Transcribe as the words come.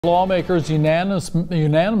Lawmakers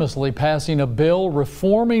unanimously passing a bill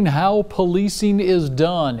reforming how policing is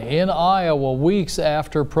done in Iowa weeks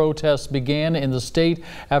after protests began in the state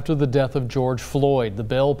after the death of George Floyd. The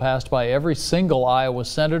bill, passed by every single Iowa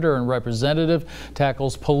senator and representative,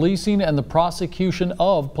 tackles policing and the prosecution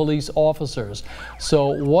of police officers.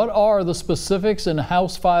 So what are the specifics in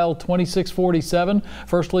House File 2647?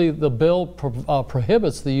 Firstly, the bill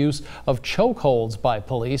prohibits the use of chokeholds by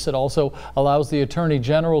police. It also allows the Attorney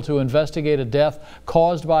General to investigate a death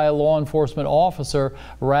caused by a law enforcement officer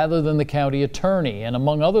rather than the county attorney. And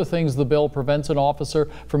among other things, the bill prevents an officer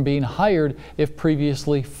from being hired if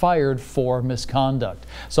previously fired for misconduct.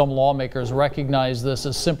 Some lawmakers recognize this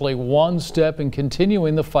as simply one step in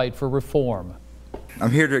continuing the fight for reform.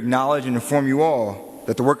 I'm here to acknowledge and inform you all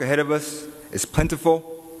that the work ahead of us is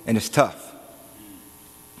plentiful and it's tough.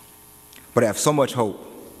 But I have so much hope.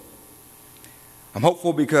 I'm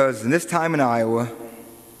hopeful because in this time in Iowa,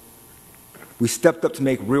 we stepped up to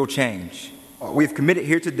make real change. We have committed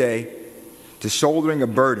here today to shouldering a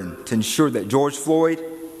burden to ensure that George Floyd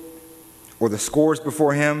or the scores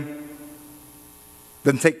before him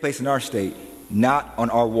doesn't take place in our state, not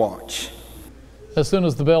on our watch. As soon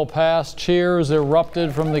as the bill passed, cheers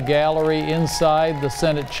erupted from the gallery inside the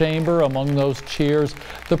Senate chamber. Among those cheers,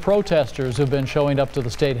 the protesters who've been showing up to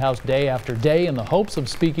the State House day after day in the hopes of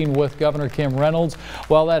speaking with Governor Kim Reynolds.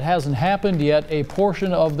 While that hasn't happened yet, a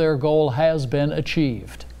portion of their goal has been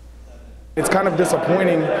achieved. It's kind of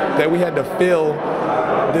disappointing that we had to fill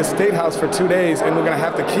this State House for 2 days, and we're going to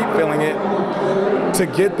have to keep filling it to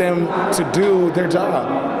get them to do their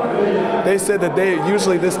job. They said that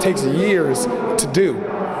usually this takes years to do.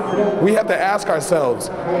 We have to ask ourselves,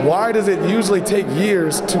 why does it usually take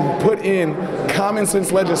years to put in common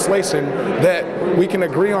sense legislation that we can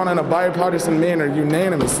agree on in a bipartisan manner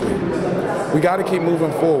unanimously? We got to keep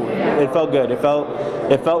moving forward. It felt good. It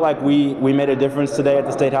felt like we made a difference today at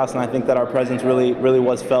the State House, and I think that our presence really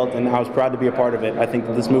was felt, and I was proud to be a part of it. I think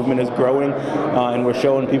that this movement is growing, and we're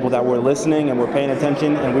showing people that we're listening and we're paying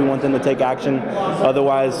attention, and we want them to take action.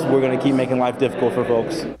 Otherwise, we're going to keep making life difficult for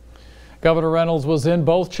folks. Governor Reynolds was in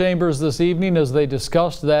both chambers this evening as they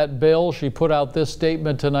discussed that bill. She put out this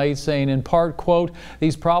statement tonight saying, in part, quote,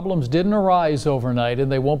 "These problems didn't arise overnight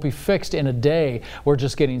and they won't be fixed in a day. We're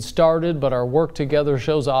just getting started, but our work together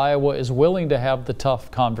shows Iowa is willing to have the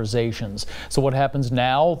tough conversations." So what happens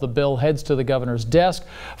now? The bill heads to the governor's desk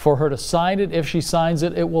for her to sign it. If she signs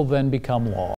it, it will then become law.